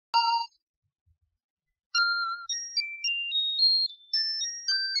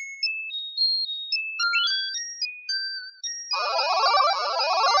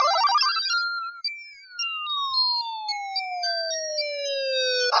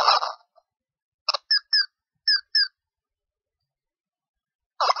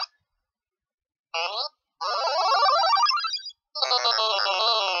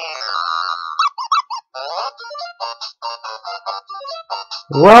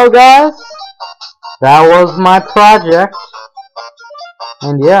Well, guys, that was my project,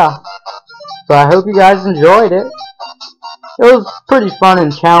 and yeah, so I hope you guys enjoyed it. It was pretty fun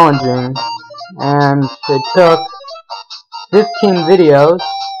and challenging, and it took 15 videos,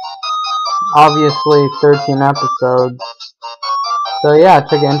 obviously 13 episodes. So yeah, I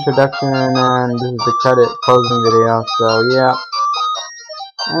took an introduction, and this is the credit closing video, so yeah.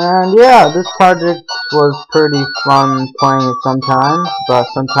 And yeah, this project was pretty fun playing it sometimes, but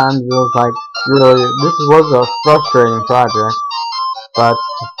sometimes it was like really, this was a frustrating project, but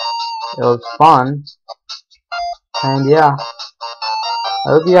it was fun. And yeah, I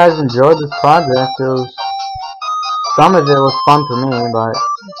hope you guys enjoyed this project. Some of it was fun for me, but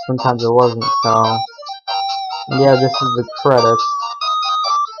sometimes it wasn't, so yeah, this is the credits.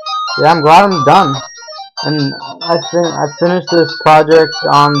 Yeah, I'm glad I'm done. And I finished this project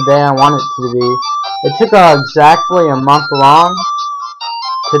on the day I want it to be. It took exactly a month long.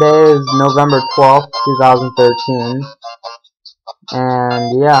 Today is November 12th, 2013.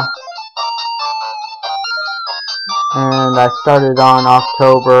 And yeah. And I started on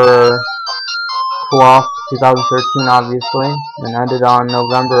October 12th, 2013, obviously. And ended on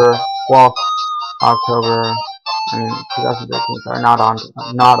November 12th, 2013, sorry, not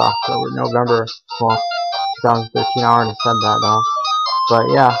October, November 12th, 2013. I already said that though. But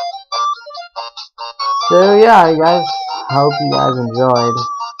yeah. So yeah, you guys, hope you guys enjoyed the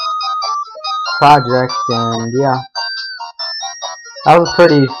project, and yeah. That was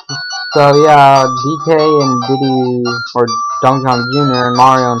pretty, so yeah, DK and Diddy, or Donkey Kong Jr. and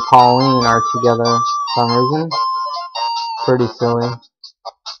Mario and Pauline are together for some reason. Pretty silly.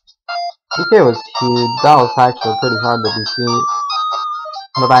 DK was huge. That was actually pretty hard to defeat.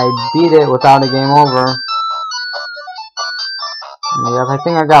 But I beat it without a game over. Yep, I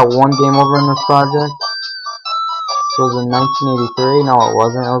think I got one game over in this project. This was in 1983. No, it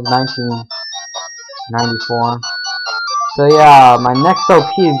wasn't. It was 1994. So yeah, my next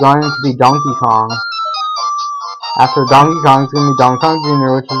OP is going to be Donkey Kong. After Donkey Kong, it's going to be Donkey Kong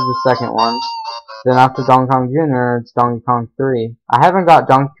Jr., which is the second one. Then after Donkey Kong Jr., it's Donkey Kong 3. I haven't got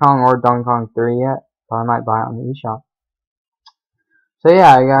Donkey Kong or Donkey Kong 3 yet, but I might buy it on the eShop. So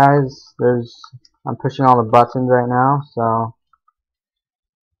yeah, guys, I'm pushing all the buttons right now, so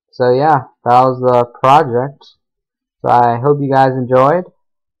yeah, that was the project. So I hope you guys enjoyed.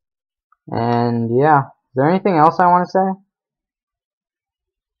 And yeah, is there anything else I want to say?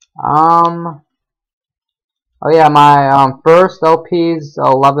 Oh yeah, my first LP's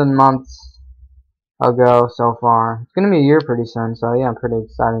 11 months ago so far. It's gonna be a year pretty soon, so yeah, I'm pretty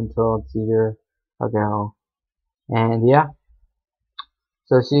excited until it's a year ago. And yeah,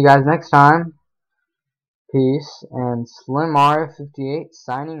 so see you guys next time. Peace, and Slim Mario 58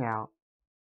 signing out.